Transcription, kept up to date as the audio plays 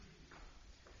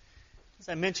As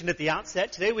I mentioned at the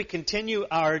outset, today we continue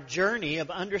our journey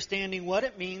of understanding what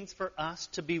it means for us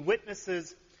to be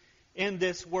witnesses in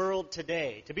this world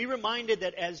today. To be reminded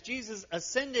that as Jesus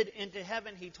ascended into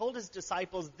heaven, He told His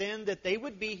disciples then that they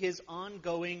would be His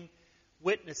ongoing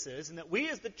witnesses, and that we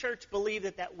as the church believe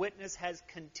that that witness has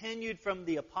continued from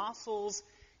the apostles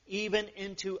even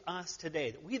into us today.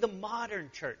 That we, the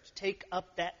modern church, take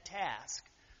up that task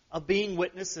of being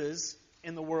witnesses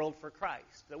in the world for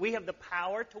Christ. That we have the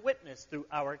power to witness through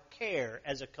our care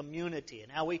as a community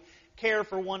and how we care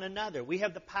for one another. We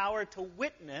have the power to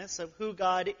witness of who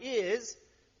God is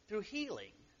through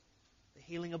healing. The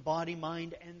healing of body,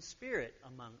 mind, and spirit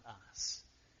among us.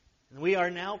 And we are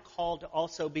now called to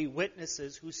also be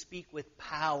witnesses who speak with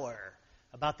power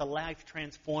about the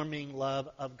life-transforming love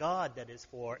of God that is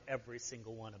for every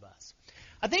single one of us.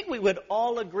 I think we would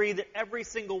all agree that every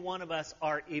single one of us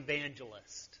are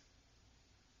evangelists.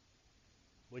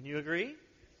 Wouldn't you agree?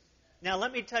 Now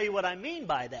let me tell you what I mean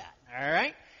by that, all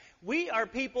right? We are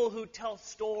people who tell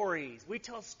stories. We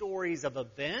tell stories of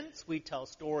events. We tell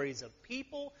stories of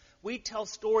people. We tell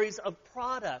stories of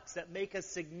products that make a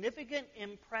significant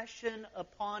impression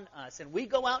upon us. And we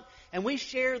go out and we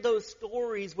share those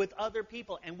stories with other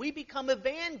people. And we become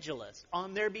evangelists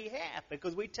on their behalf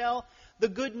because we tell the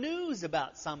good news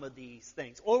about some of these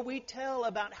things. Or we tell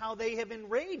about how they have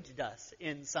enraged us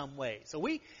in some way. So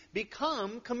we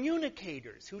become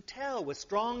communicators who tell with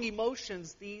strong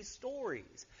emotions these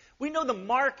stories. We know the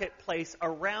marketplace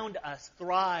around us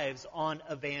thrives on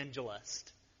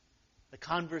evangelists. The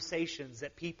conversations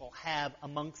that people have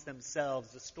amongst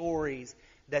themselves, the stories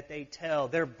that they tell,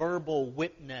 their verbal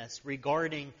witness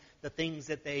regarding the things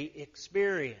that they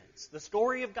experience. The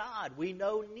story of God, we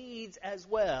know, needs as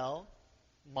well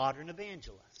modern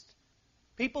evangelists.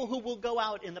 People who will go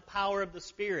out in the power of the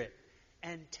Spirit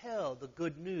and tell the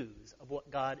good news of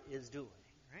what God is doing.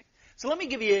 So let me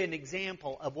give you an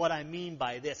example of what I mean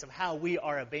by this, of how we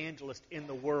are evangelists in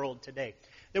the world today.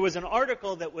 There was an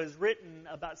article that was written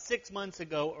about 6 months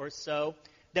ago or so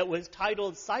that was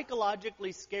titled,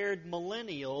 "Psychologically Scared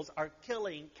Millennials Are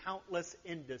Killing Countless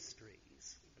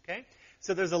Industries." Okay?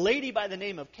 So there's a lady by the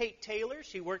name of Kate Taylor.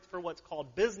 She worked for what's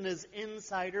called Business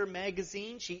Insider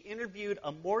magazine. She interviewed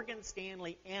a Morgan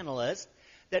Stanley analyst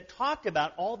that talked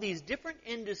about all these different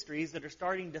industries that are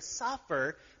starting to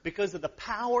suffer because of the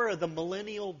power of the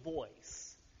millennial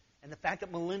voice. And the fact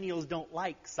that millennials don't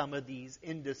like some of these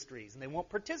industries and they won't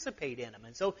participate in them.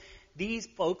 And so these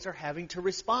folks are having to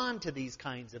respond to these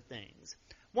kinds of things.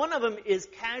 One of them is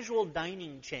casual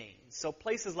dining chains. So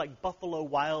places like Buffalo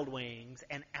Wild Wings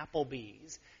and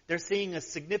Applebee's. They're seeing a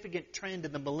significant trend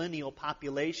in the millennial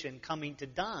population coming to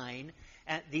dine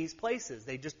at these places.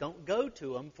 They just don't go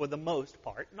to them for the most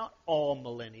part. Not all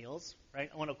millennials, right?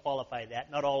 I want to qualify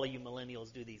that. Not all of you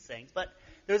millennials do these things. But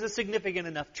there's a significant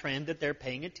enough trend that they're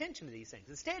paying attention to these things.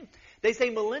 Instead, they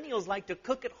say millennials like to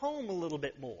cook at home a little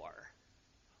bit more.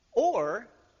 Or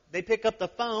they pick up the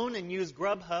phone and use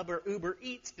Grubhub or Uber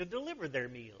Eats to deliver their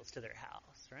meals to their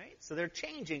house, right? So they're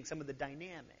changing some of the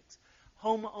dynamics.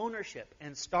 Home ownership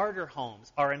and starter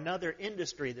homes are another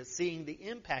industry that's seeing the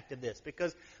impact of this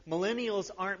because millennials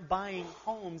aren't buying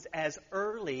homes as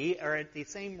early or at the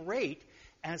same rate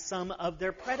as some of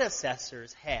their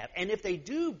predecessors have. And if they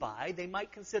do buy, they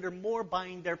might consider more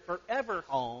buying their forever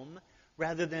home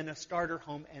rather than a starter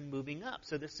home and moving up.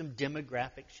 So there's some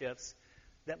demographic shifts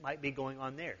that might be going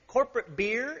on there. Corporate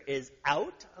beer is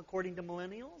out, according to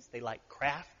millennials. They like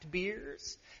craft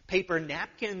beers. Paper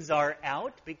napkins are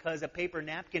out because a paper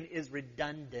napkin is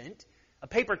redundant. A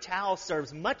paper towel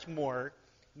serves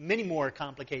many more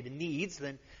complicated needs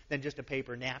than just a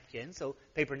paper napkin. So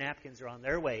paper napkins are on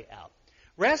their way out.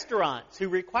 Restaurants who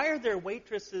require their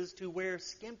waitresses to wear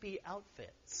skimpy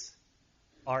outfits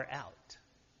are out.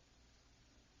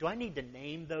 Do I need to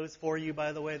name those for you,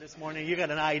 by the way, this morning? You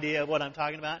got an idea of what I'm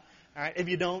talking about? All right. If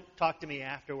you don't, talk to me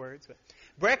afterwards. But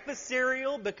breakfast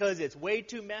cereal because it's way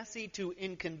too messy, too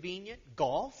inconvenient.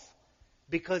 Golf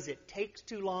because it takes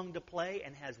too long to play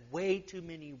and has way too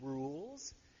many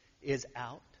rules is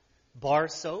out. Bar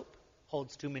soap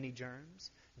holds too many germs.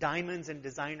 Diamonds and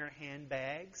designer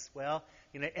handbags, well,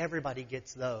 everybody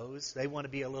gets those. They want to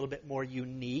be a little bit more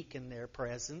unique in their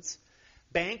presence.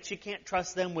 Banks, you can't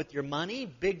trust them with your money.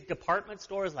 Big department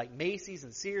stores like Macy's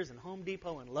and Sears and Home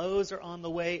Depot and Lowe's are on the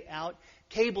way out.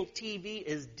 Cable TV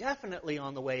is definitely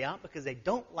on the way out because they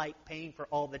don't like paying for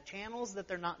all the channels that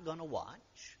they're not going to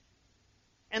watch.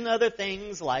 And other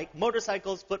things like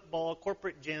motorcycles, football,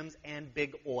 corporate gyms, and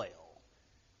big oil.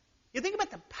 You think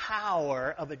about the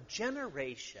power of a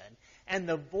generation and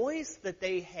the voice that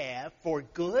they have for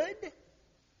good,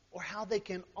 or how they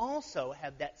can also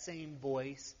have that same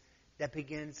voice that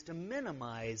begins to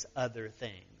minimize other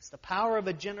things. The power of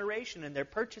a generation and their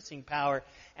purchasing power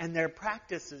and their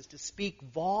practices to speak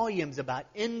volumes about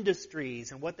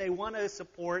industries and what they want to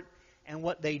support and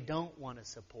what they don't want to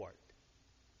support.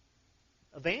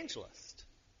 Evangelist.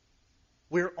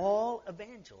 We're all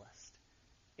evangelists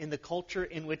in the culture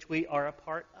in which we are a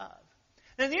part of.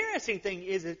 Now, the interesting thing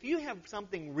is, if you have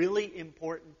something really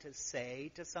important to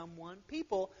say to someone,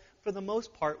 people, for the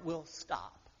most part, will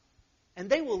stop. And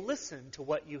they will listen to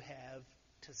what you have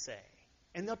to say.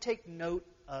 And they'll take note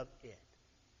of it.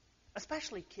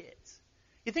 Especially kids.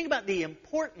 You think about the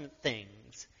important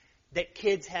things that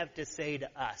kids have to say to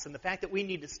us, and the fact that we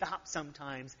need to stop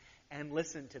sometimes and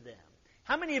listen to them.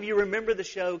 How many of you remember the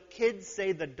show Kids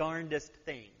Say the Darndest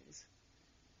Things?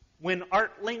 When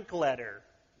Art Linkletter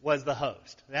was the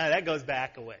host. Now, that goes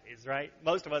back a ways, right?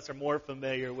 Most of us are more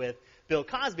familiar with Bill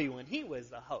Cosby when he was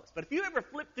the host. But if you ever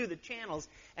flipped through the channels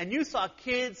and you saw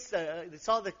kids,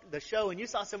 saw the show and you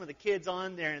saw some of the kids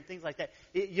on there and things like that,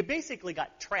 you basically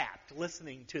got trapped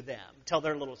listening to them tell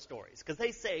their little stories. Because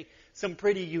they say some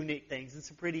pretty unique things and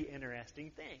some pretty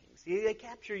interesting things. They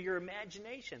capture your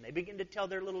imagination. They begin to tell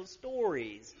their little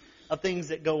stories of things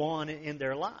that go on in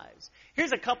their lives.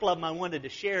 Here's a couple of them I wanted to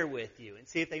share with you and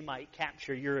see if they might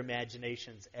capture your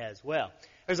imaginations as well.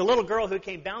 There's a little girl who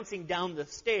came bouncing down the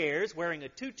stairs wearing a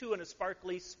tutu and a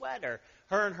sparkly sweater.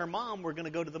 Her and her mom were going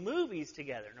to go to the movies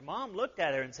together. And her mom looked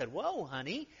at her and said, "Whoa,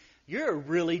 honey, you're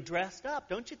really dressed up.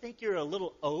 Don't you think you're a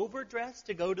little overdressed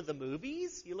to go to the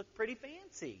movies? You look pretty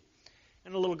fancy."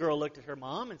 And the little girl looked at her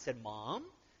mom and said, "Mom,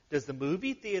 does the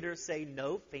movie theater say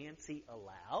no fancy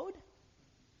allowed?"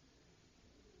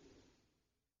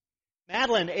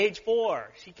 Madeline, age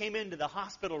 4, she came into the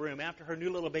hospital room after her new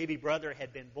little baby brother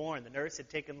had been born. The nurse had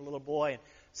taken the little boy and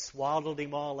swaddled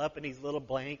him all up in his little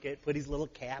blanket, put his little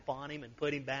cap on him, and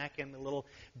put him back in the little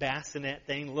bassinet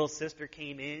thing. The little sister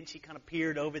came in. She kind of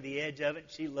peered over the edge of it.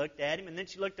 And she looked at him, and then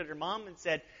she looked at her mom and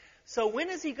said, "So when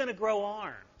is he going to grow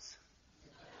arms?"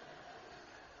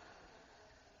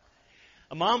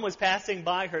 A mom was passing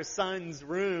by her son's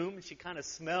room. She kind of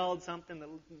smelled something that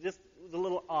just was a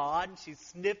little odd. She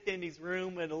sniffed in his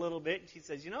room a little bit, and she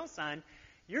says, "You know, son,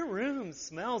 your room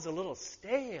smells a little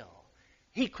stale."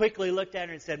 He quickly looked at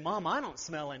her and said, "Mom, I don't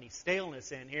smell any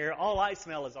staleness in here. All I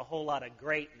smell is a whole lot of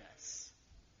greatness."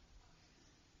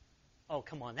 Oh,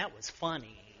 come on, that was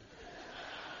funny.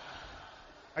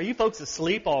 Are you folks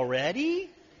asleep already?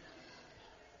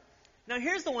 Now,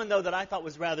 here's the one, though, that I thought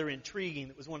was rather intriguing.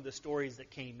 That was one of the stories that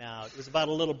came out. It was about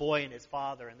a little boy and his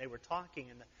father, and they were talking.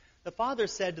 And the father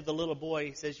said to the little boy,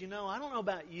 he says, "You know, I don't know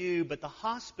about you, but the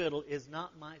hospital is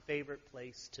not my favorite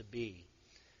place to be."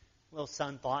 The little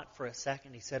son thought for a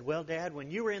second. He said, "Well, Dad, when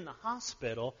you were in the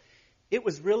hospital, it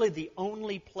was really the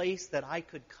only place that I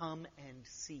could come and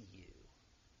see you.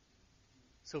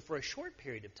 So for a short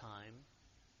period of time,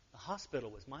 the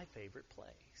hospital was my favorite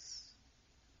place."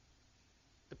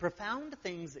 The profound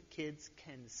things that kids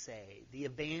can say, the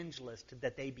evangelist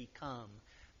that they become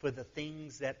for the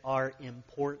things that are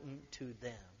important to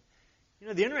them. You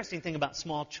know, the interesting thing about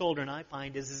small children, I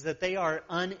find, is that they are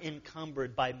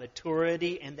unencumbered by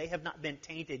maturity and they have not been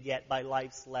tainted yet by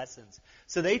life's lessons.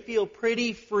 So they feel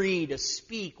pretty free to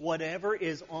speak whatever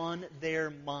is on their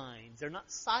minds. They're not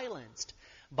silenced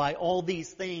by all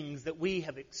these things that we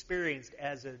have experienced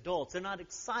as adults. They're not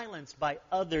silenced by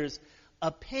others'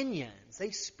 opinions.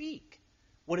 They speak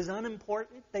what is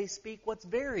unimportant. They speak what's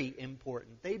very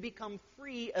important. They become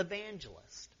free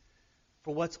evangelists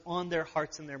for what's on their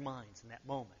hearts and their minds in that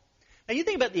moment. Now you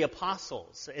think about the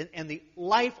apostles and the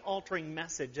life-altering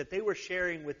message that they were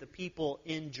sharing with the people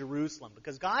in Jerusalem,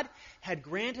 because God had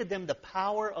granted them the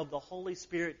power of the Holy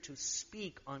Spirit to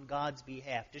speak on God's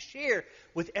behalf, to share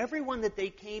with everyone that they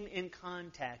came in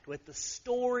contact with the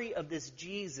story of this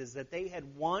Jesus that they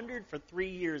had wandered for 3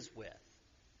 years with.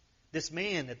 This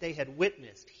man that they had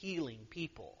witnessed healing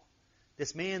people.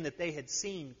 This man that they had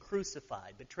seen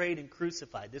crucified, betrayed and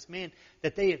crucified. This man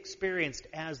that they experienced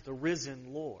as the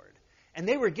risen Lord. And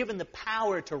they were given the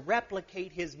power to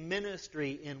replicate his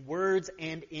ministry in words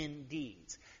and in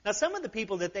deeds. Now, some of the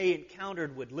people that they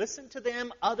encountered would listen to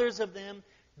them. Others of them,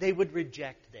 they would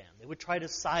reject them. They would try to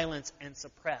silence and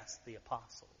suppress the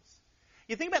apostles.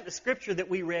 You think about the scripture that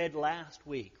we read last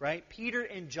week, right? Peter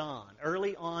and John,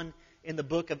 early on in the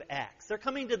book of Acts. They're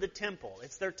coming to the temple.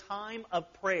 It's their time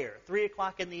of prayer, 3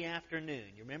 o'clock in the afternoon.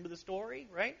 You remember the story,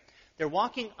 right? They're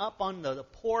walking up on the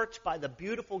porch by the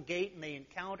beautiful gate, and they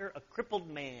encounter a crippled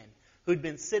man who'd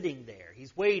been sitting there.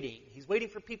 He's waiting. He's waiting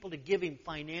for people to give him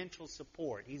financial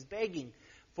support. He's begging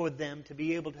for them to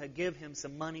be able to give him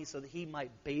some money so that he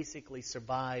might basically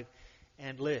survive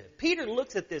and live. Peter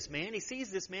looks at this man, he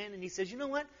sees this man, and he says, you know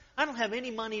what? I don't have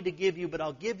any money to give you, but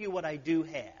I'll give you what I do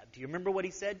have. Do you remember what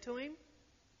he said to him?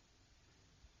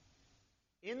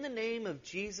 In the name of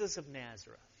Jesus of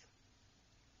Nazareth,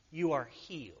 you are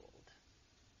healed.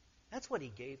 That's what he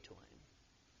gave to him.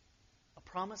 A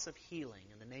promise of healing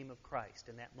in the name of Christ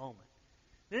in that moment.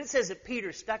 Then it says that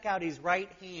Peter stuck out his right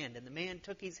hand, and the man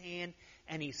took his hand,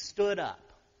 and he stood up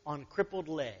on crippled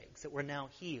legs that were now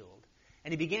healed.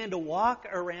 And he began to walk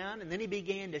around, and then he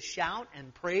began to shout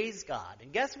and praise God.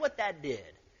 And guess what that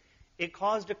did? It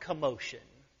caused a commotion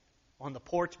on the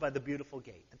porch by the beautiful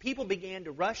gate. The people began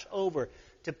to rush over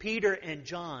to Peter and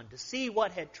John to see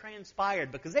what had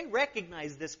transpired because they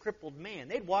recognized this crippled man.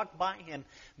 They'd walked by him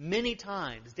many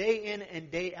times, day in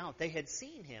and day out. They had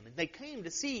seen him, and they came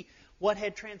to see what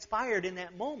had transpired in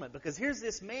that moment because here's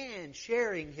this man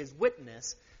sharing his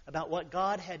witness about what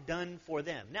God had done for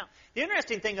them. Now, the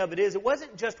interesting thing of it is it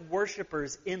wasn't just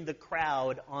worshipers in the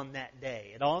crowd on that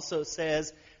day. It also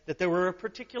says that there were a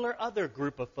particular other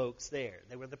group of folks there.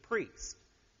 They were the priests,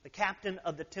 the captain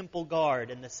of the temple guard,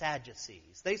 and the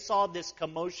Sadducees. They saw this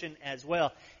commotion as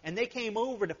well, and they came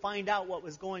over to find out what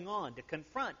was going on, to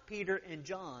confront Peter and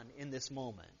John in this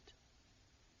moment.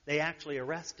 They actually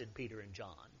arrested Peter and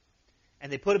John,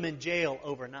 and they put them in jail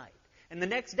overnight. And the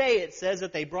next day it says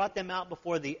that they brought them out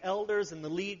before the elders and the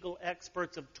legal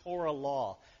experts of Torah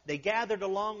law. They gathered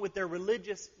along with their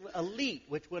religious elite,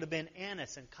 which would have been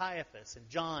Annas and Caiaphas and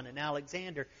John and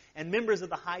Alexander, and members of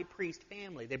the high priest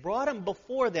family. They brought them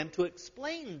before them to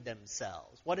explain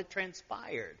themselves, what had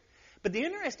transpired. But the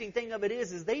interesting thing of it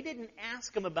is they didn't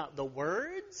ask them about the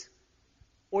words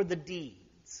or the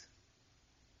deeds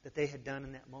that they had done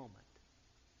in that moment.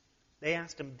 They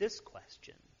asked them this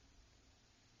question: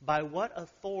 by what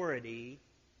authority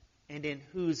and in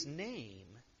whose name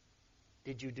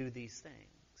did you do these things?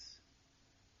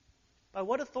 By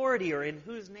what authority or in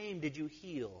whose name did you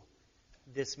heal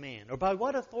this man? Or by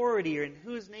what authority or in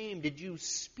whose name did you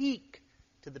speak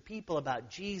to the people about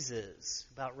Jesus,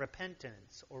 about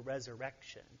repentance or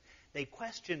resurrection? They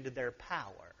questioned their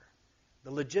power,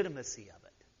 the legitimacy of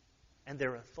it, and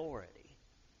their authority.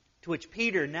 To which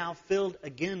Peter, now filled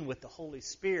again with the Holy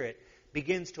Spirit,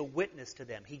 begins to witness to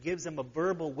them. He gives them a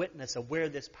verbal witness of where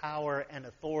this power and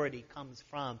authority comes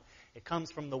from. It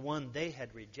comes from the one they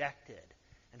had rejected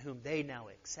and whom they now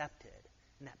accepted.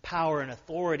 And that power and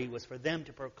authority was for them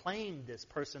to proclaim this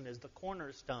person as the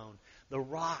cornerstone, the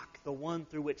rock, the one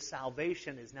through which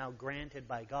salvation is now granted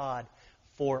by God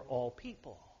for all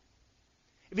people.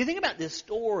 If you think about this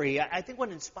story, I think what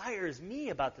inspires me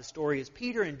about the story is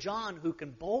Peter and John, who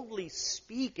can boldly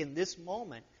speak in this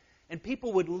moment, and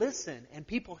people would listen and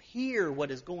people hear what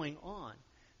is going on.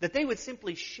 That they would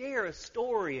simply share a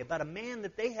story about a man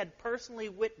that they had personally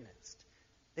witnessed,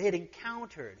 they had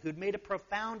encountered, who had made a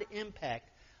profound impact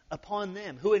upon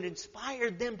them, who had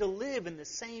inspired them to live in the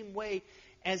same way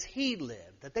as he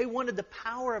lived. That they wanted the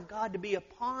power of God to be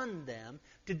upon them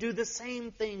to do the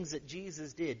same things that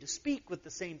Jesus did, to speak with the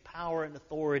same power and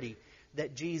authority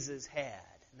that Jesus had.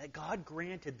 And that God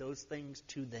granted those things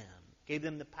to them, gave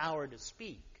them the power to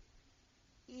speak,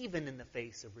 even in the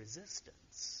face of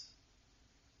resistance.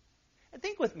 And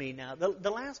think with me now,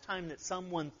 the last time that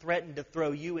someone threatened to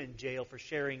throw you in jail for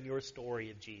sharing your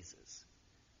story of Jesus.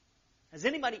 Has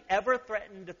anybody ever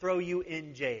threatened to throw you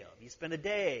in jail? You spent a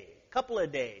day, a couple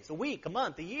of days, a week, a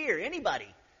month, a year, anybody,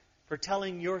 for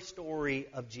telling your story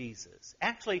of Jesus.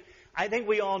 Actually, I think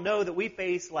we all know that we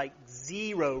face like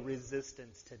zero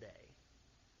resistance today.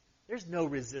 There's no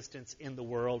resistance in the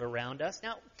world around us.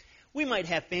 Now, we might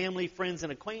have family, friends,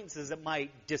 and acquaintances that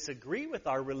might disagree with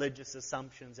our religious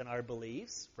assumptions and our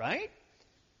beliefs, right?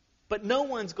 But no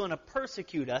one's going to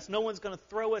persecute us. No one's going to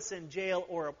throw us in jail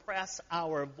or oppress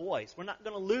our voice. We're not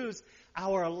going to lose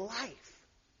our life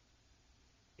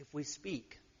if we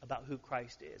speak about who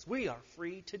Christ is. We are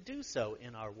free to do so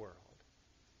in our world.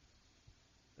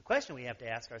 The question we have to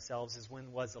ask ourselves is,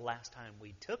 when was the last time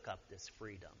we took up this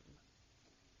freedom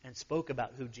and spoke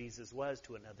about who Jesus was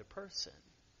to another person?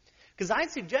 Because I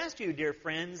suggest to you, dear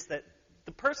friends, that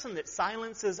the person that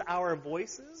silences our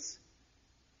voices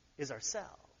is ourselves.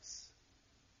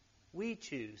 We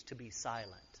choose to be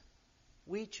silent.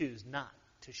 We choose not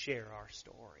to share our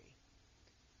story.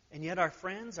 And yet our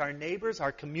friends, our neighbors,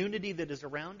 our community that is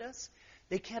around us,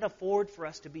 they can't afford for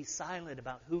us to be silent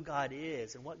about who God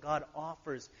is and what God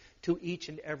offers to each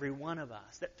and every one of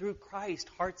us. That through Christ,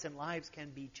 hearts and lives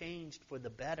can be changed for the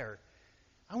better.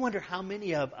 I wonder how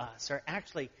many of us are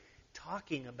actually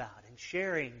talking about and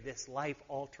sharing this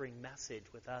life-altering message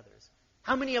with others.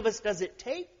 How many of us does it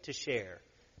take to share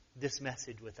this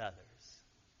message with others?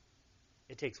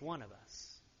 It takes one of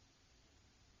us.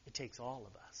 It takes all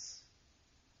of us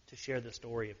to share the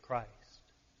story of Christ.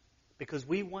 Because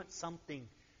we want something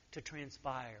to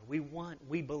transpire.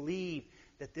 We believe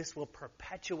that this will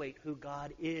perpetuate who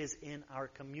God is in our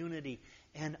community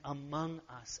and among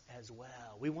us as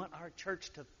well. We want our church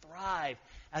to thrive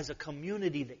as a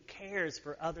community that cares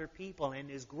for other people and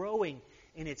is growing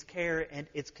in its care and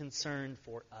its concern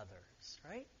for others,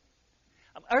 right?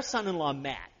 Our son-in-law,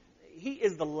 Matt,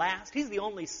 he's the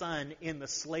only son in the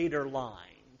Slater line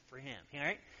for him, all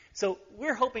right? So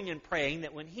we're hoping and praying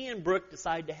that when he and Brooke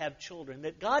decide to have children,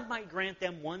 that God might grant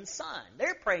them one son.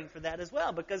 They're praying for that as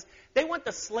well because they want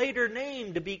the Slater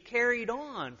name to be carried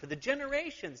on for the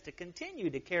generations to continue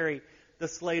to carry the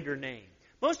Slater name.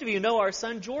 Most of you know our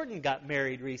son Jordan got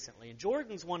married recently, and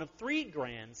Jordan's one of 3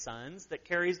 grandsons that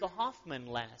carries the Hoffman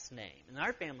last name in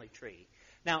our family tree.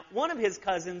 Now, one of his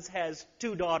cousins has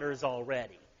 2 daughters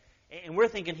already, and we're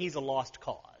thinking he's a lost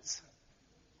cause.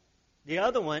 The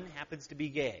other one happens to be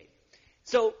gay.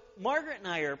 So Margaret and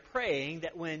I are praying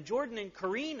that when Jordan and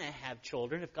Karina have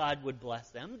children, if God would bless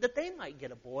them, that they might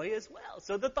get a boy as well,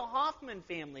 so that the Hoffman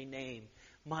family name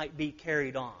might be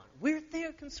carried on.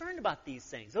 They're concerned about these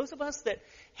things. Those of us that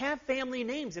have family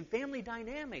names and family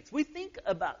dynamics, we think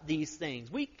about these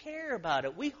things. We care about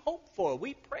it. We hope for it.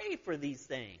 We pray for these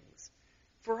things.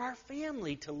 For our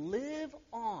family to live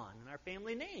on, and our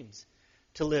family names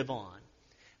to live on.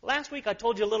 Last week I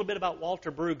told you a little bit about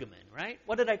Walter Brueggemann, right?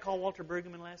 What did I call Walter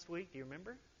Brueggemann last week? Do you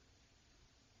remember?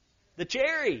 The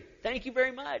cherry. Thank you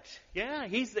very much. Yeah,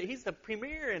 he's the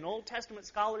premier in Old Testament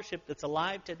scholarship that's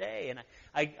alive today. And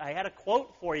I had a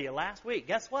quote for you last week.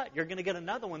 Guess what? You're going to get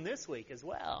another one this week as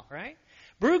well, right?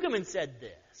 Brueggemann said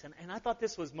this, and I thought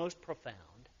this was most profound.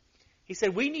 He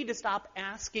said, we need to stop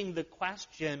asking the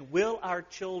question, will our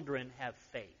children have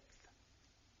faith?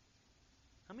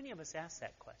 How many of us ask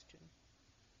that question?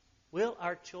 Will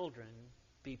our children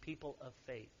be people of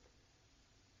faith?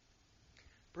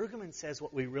 Brueggemann says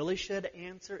what we really should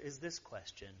answer is this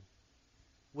question.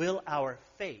 Will our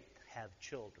faith have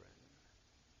children?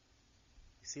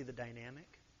 You see the dynamic?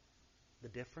 The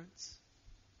difference?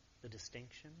 The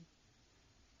distinction?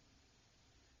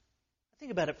 I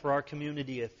think about it for our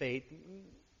community of faith.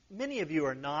 Many of you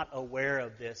are not aware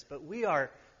of this, but we are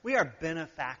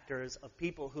benefactors of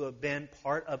people who have been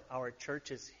part of our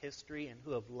church's history and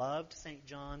who have loved St.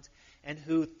 John's and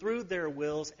who, through their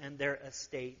wills and their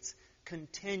estates,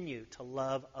 continue to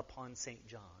love upon St.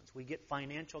 John's. We get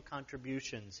financial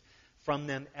contributions from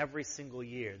them every single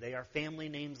year. They are family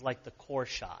names like the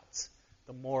Corshots,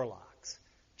 the Morlocks,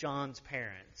 John's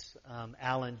parents,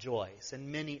 Alan Joyce,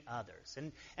 and many others.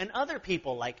 And other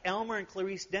people like Elmer and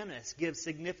Clarice Dennis give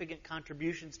significant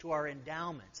contributions to our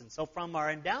endowments. And so from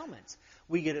our endowments,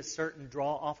 we get a certain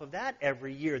draw off of that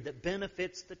every year that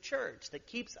benefits the church, that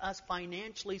keeps us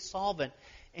financially solvent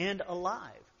and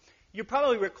alive. You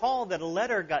probably recall that a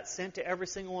letter got sent to every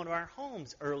single one of our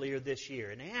homes earlier this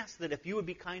year and asked that if you would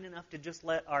be kind enough to just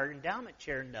let our endowment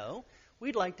chair know,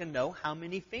 we'd like to know how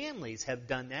many families have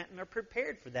done that and are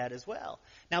prepared for that as well.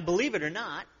 Now, believe it or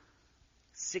not,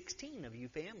 16 of you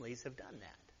families have done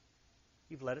that.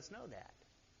 You've let us know that.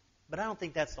 But I don't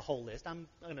think that's the whole list. I'm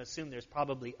going to assume there's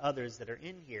probably others that are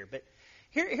in here. But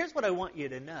here's what I want you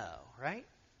to know, right?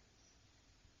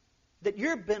 That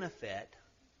your benefit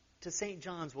to St.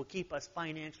 John's will keep us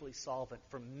financially solvent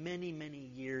for many,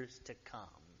 many years to come.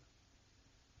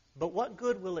 But what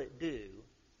good will it do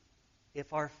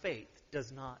if our faith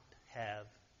does not have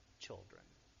children?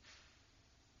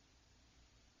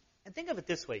 And think of it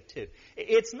this way, too.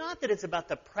 It's not that it's about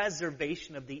the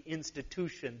preservation of the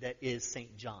institution that is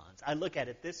St. John's. I look at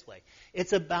it this way.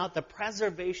 It's about the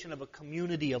preservation of a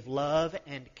community of love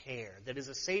and care that is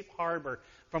a safe harbor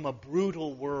from a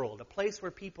brutal world, a place where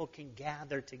people can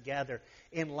gather together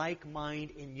in like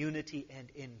mind, in unity, and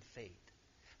in faith.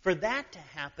 For that to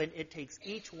happen, it takes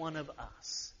each one of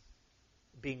us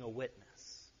being a witness.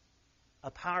 A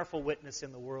powerful witness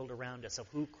in the world around us of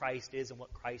who Christ is and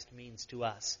what Christ means to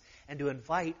us, and to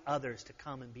invite others to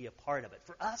come and be a part of it.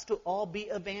 For us to all be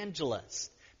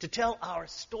evangelists, to tell our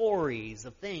stories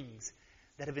of things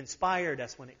that have inspired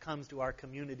us when it comes to our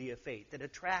community of faith, that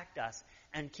attract us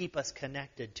and keep us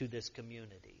connected to this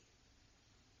community.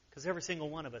 Because every single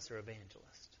one of us are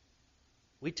evangelists.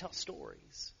 We tell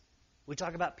stories. We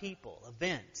talk about people,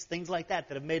 events, things like that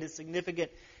have made a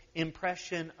significant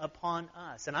impression upon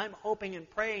us. And I'm hoping and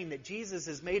praying that Jesus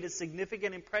has made a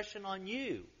significant impression on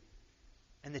you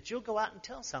and that you'll go out and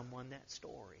tell someone that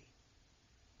story.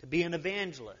 To be an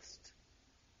evangelist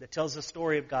that tells the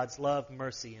story of God's love,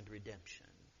 mercy, and redemption.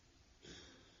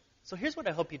 So here's what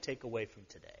I hope you take away from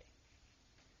today.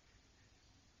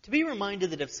 To be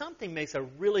reminded that if something makes a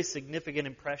really significant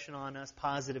impression on us,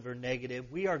 positive or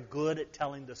negative, we are good at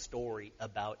telling the story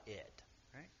about it.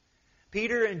 Right?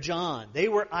 Peter and John, they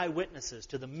were eyewitnesses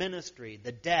to the ministry,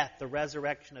 the death, the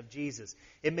resurrection of Jesus.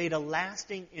 It made a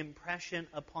lasting impression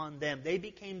upon them. They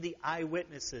became the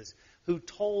eyewitnesses who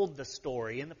told the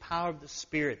story in the power of the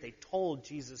Spirit. They told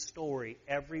Jesus' story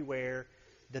everywhere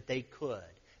that they could.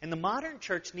 And the modern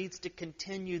church needs to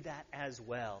continue that as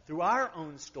well, through our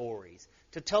own stories,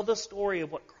 to tell the story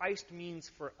of what Christ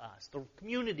means for us, the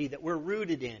community that we're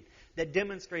rooted in, that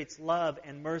demonstrates love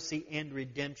and mercy and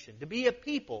redemption, to be a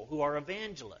people who are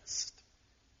evangelists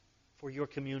for your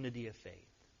community of faith.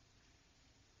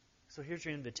 So here's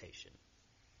your invitation.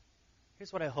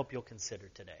 Here's what I hope you'll consider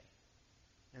today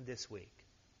and this week.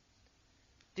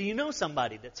 Do you know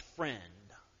somebody that's friend,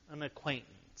 an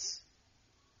acquaintance,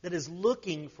 that is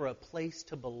looking for a place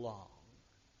to belong,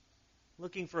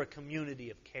 looking for a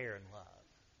community of care and love?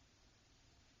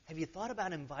 Have you thought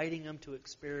about inviting them to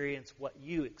experience what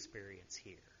you experience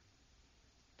here?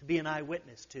 To be an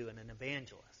eyewitness to and an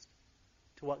evangelist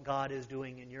to what God is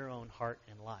doing in your own heart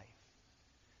and life?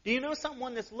 Do you know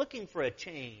someone that's looking for a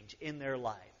change in their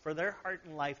life, for their heart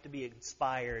and life to be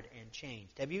inspired and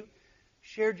changed? Have you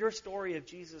shared your story of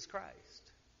Jesus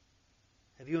Christ?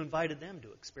 Have you invited them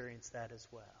to experience that as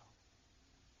well?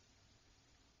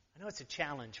 I know it's a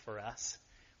challenge for us.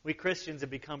 We Christians have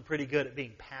become pretty good at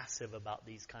being passive about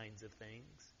these kinds of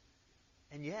things.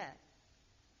 And yet,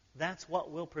 that's what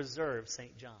will preserve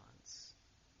St. John's.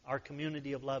 Our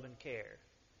community of love and care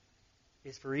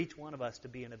is for each one of us to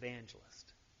be an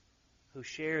evangelist who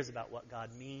shares about what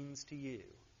God means to you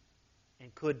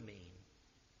and could mean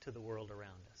to the world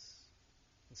around us.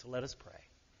 And so let us pray.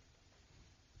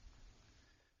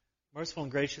 Merciful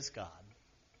and gracious God,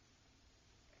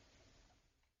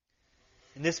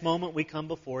 in this moment we come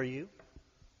before you,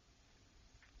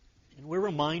 and we're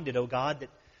reminded, oh God,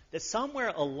 that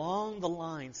somewhere along the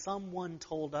line someone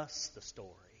told us the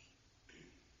story.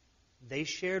 They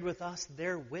shared with us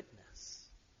their witness.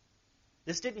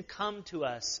 This didn't come to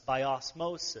us by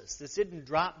osmosis. This didn't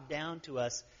drop down to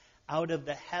us out of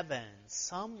the heavens.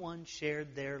 Someone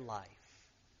shared their life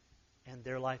and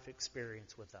their life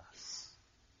experience with us.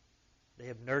 They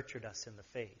have nurtured us in the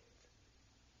faith.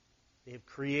 They have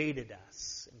created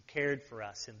us and cared for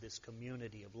us in this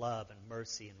community of love and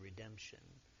mercy and redemption.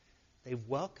 They've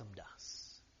welcomed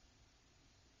us.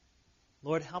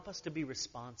 Lord, help us to be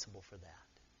responsible for that.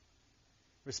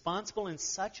 Responsible in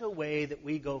such a way that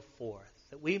we go forth,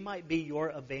 that we might be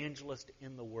your evangelist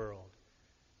in the world,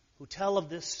 who tell of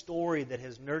this story that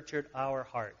has nurtured our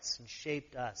hearts and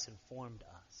shaped us and formed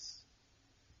us.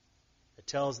 That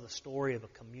tells the story of a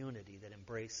community that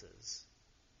embraces,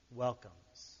 welcomes,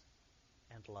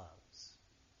 and loves.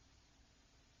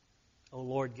 Oh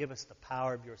Lord, give us the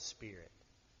power of your Spirit,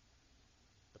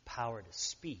 the power to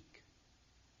speak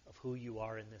of who you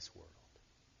are in this world.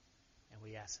 And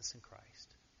we ask this in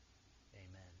Christ.